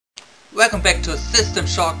Welcome back to System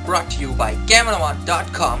Shock, brought to you by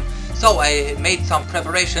GamerNoir.com. So I made some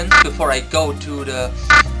preparations before I go to the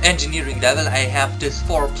engineering level. I have this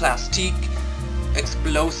 4 plastic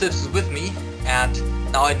explosives with me, and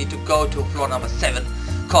now I need to go to floor number 7.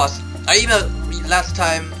 Cause I emailed last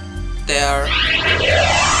time there,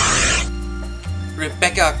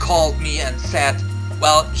 Rebecca called me and said,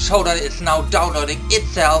 well, Shodan is now downloading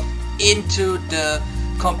itself into the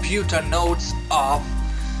computer nodes of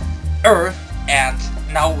Earth, and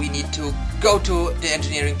now we need to go to the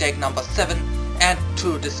engineering deck number 7 and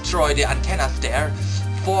to destroy the antennas there.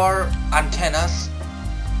 4 antennas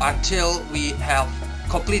until we have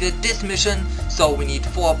completed this mission, so we need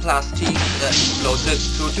 4 plastic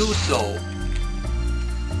explosives to do so.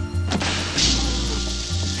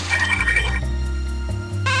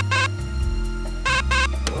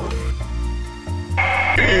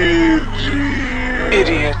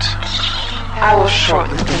 Idiot. I will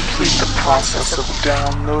shortly complete the process of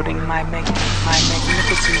downloading my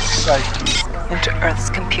magnificent psyche into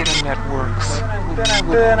Earth's computer networks.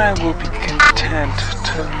 Then I will be content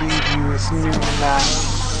to leave you as new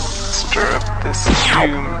master of this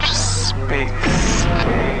doomed space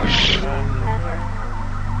station.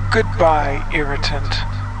 Goodbye, irritant.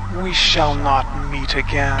 We shall not meet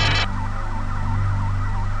again.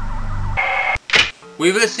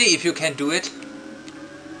 We will see if you can do it.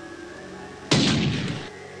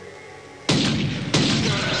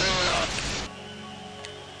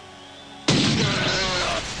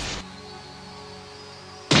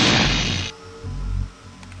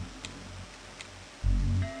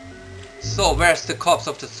 So, where's the corpse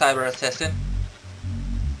of the cyber assassin?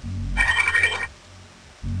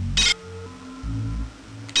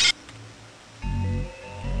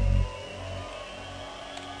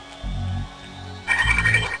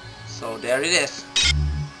 So there it is.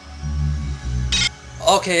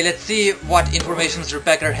 Okay, let's see what information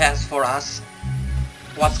Rebecca has for us.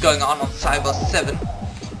 What's going on Cyber 7?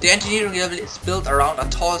 The engineering level is built around a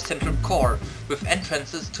tall central core, with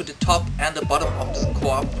entrances to the top and the bottom of the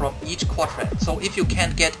core from each quadrant. So if you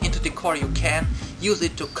can't get into the core, you can use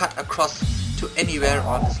it to cut across to anywhere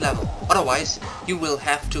on this level. Otherwise, you will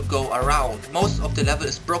have to go around. Most of the level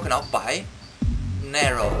is broken up by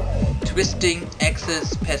narrow, twisting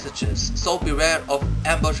access passages, so beware of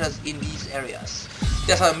ambushes in these areas.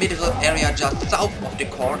 There's a medical area just south of the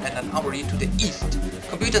core and an armory to the east.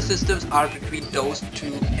 Computer systems are between those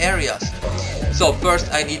 2 areas. So first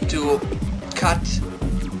I need to cut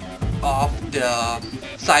off the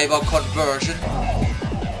cyber conversion,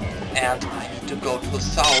 and I need to go to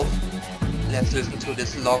south. Let's listen to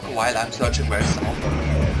this log while I'm searching where south.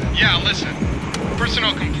 Yeah, listen.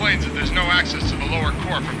 Personnel complains that there's no access to the lower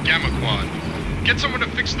core from Gamma Quad. Get someone to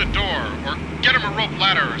fix the door, or get him a rope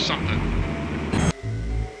ladder or something.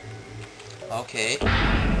 Okay.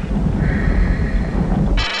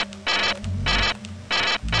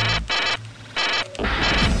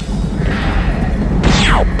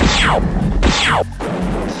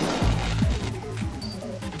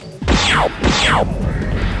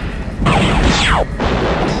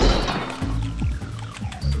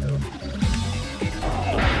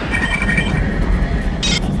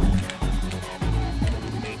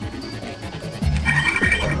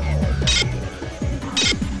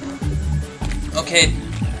 Okay,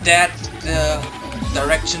 that's the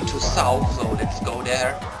direction to south, so let's go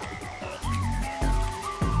there.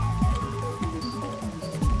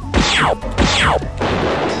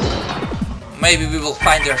 Maybe we will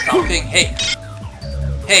find there something. Hey!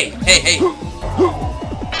 Hey! Hey! Hey!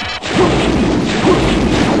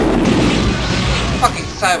 Fucking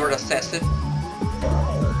cyber assassin.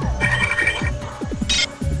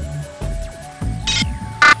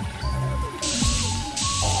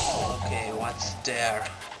 There.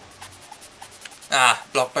 Ah,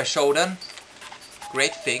 blocked by Shodan.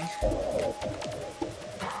 Great thing.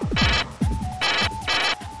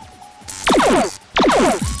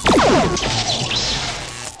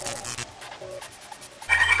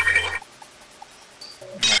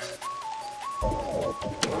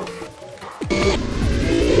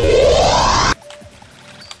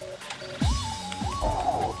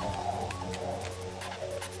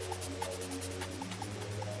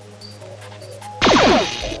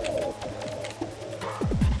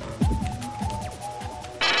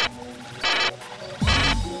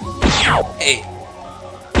 Hey.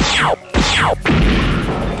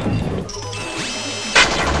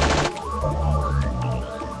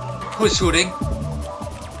 Who's shooting?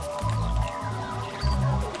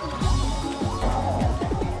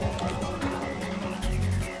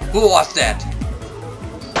 Who was that?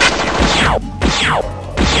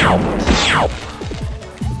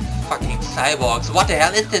 Fucking cyborgs. What the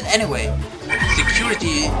hell is this anyway?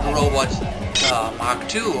 Security robot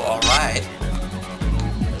Mark II, alright.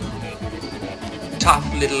 Tough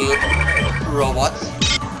little robots.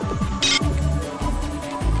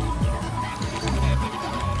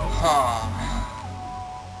 Huh.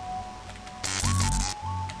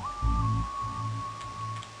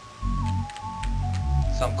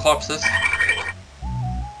 Some corpses.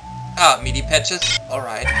 Ah, meaty patches.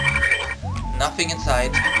 Alright. Nothing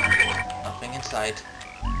inside. Nothing inside.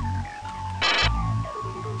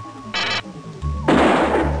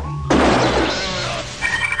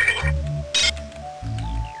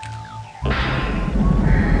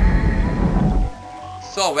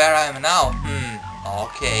 So where I am now?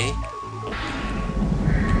 Okay.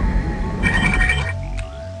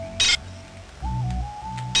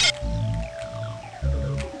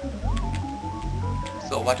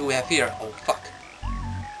 So what do we have here? Oh fuck.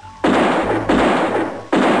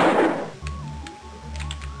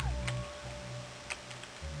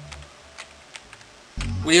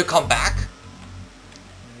 Will you come back?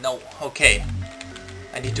 No. Okay.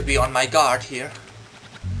 I need to be on my guard here.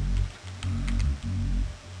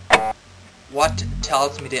 What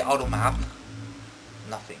tells me the auto map?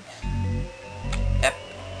 Nothing. Yep.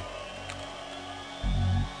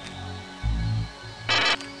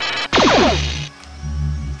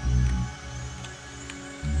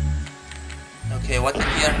 Okay, what's in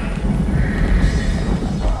here?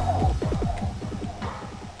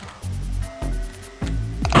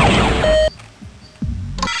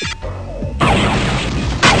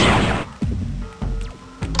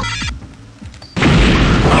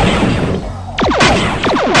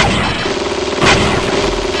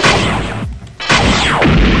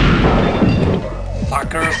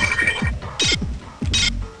 Fuckers.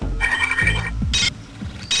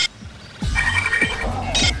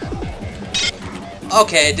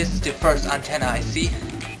 Okay, this is the first antenna I see.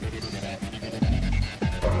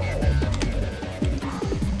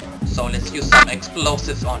 So let's use some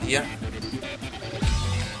explosives on here.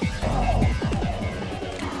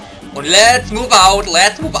 And let's move out,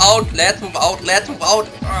 let's move out, let's move out, let's move out.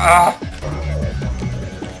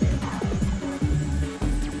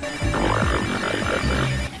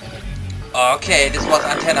 Okay, this was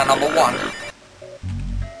antenna number 1.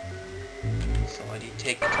 So I need to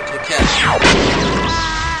take care.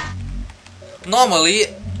 Normally,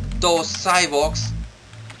 those cyborgs...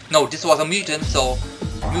 No, this was a mutant, so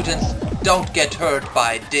mutants don't get hurt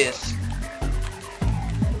by this.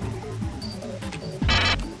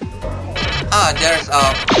 Ah, there's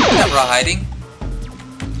a camera hiding.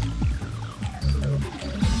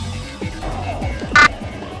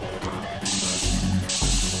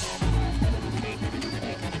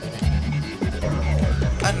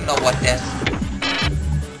 I don't know what this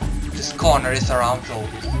corner is around, so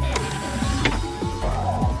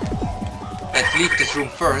let's leave this room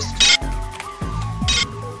first.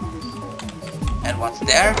 And what's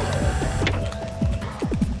there?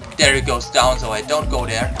 There it goes down, so I don't go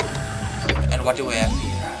there. And what do we have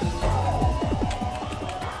here?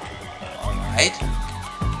 Alright.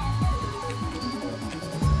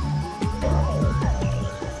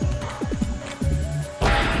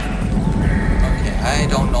 Okay, I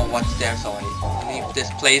don't know what's there, so I leave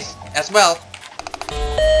this place as well.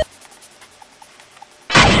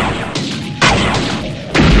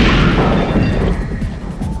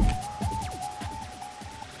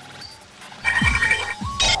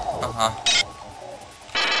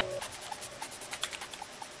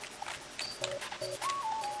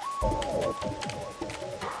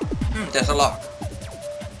 There's a lock.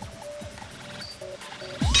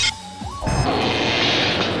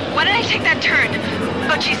 Why did I take that turn?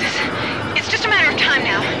 Oh Jesus, it's just a matter of time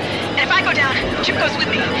now. And if I go down, Chip goes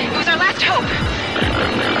with me. It was our last hope.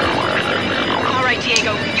 All right,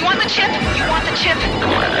 Diego, you want the chip? You want the chip?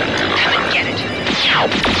 Come and get it.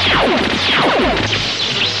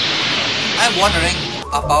 I'm wondering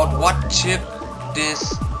about what chip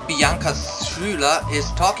this Bianca Schüler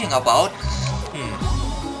is talking about.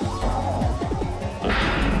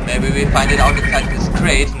 Maybe we find it out inside this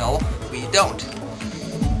crate. No, we don't. So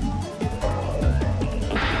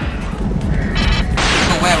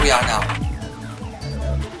where we are now?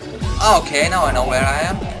 Okay, now I know where I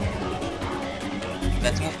am.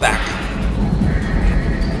 Let's move back.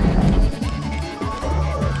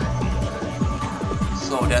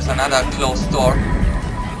 So there's another closed door.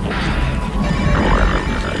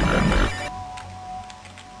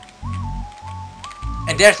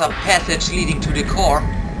 And there's a passage leading to the core.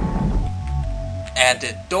 And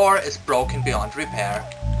the door is broken beyond repair.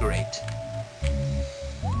 Great.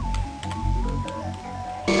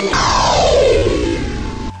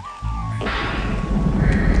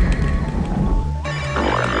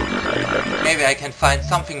 maybe I can find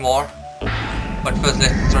something more. But first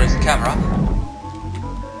let's destroy his camera.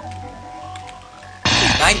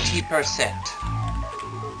 90%.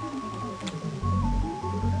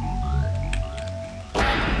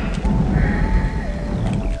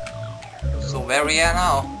 So where we are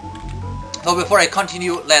now. So before I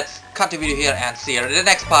continue, let's cut the video here and see you in the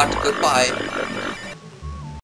next part. Goodbye.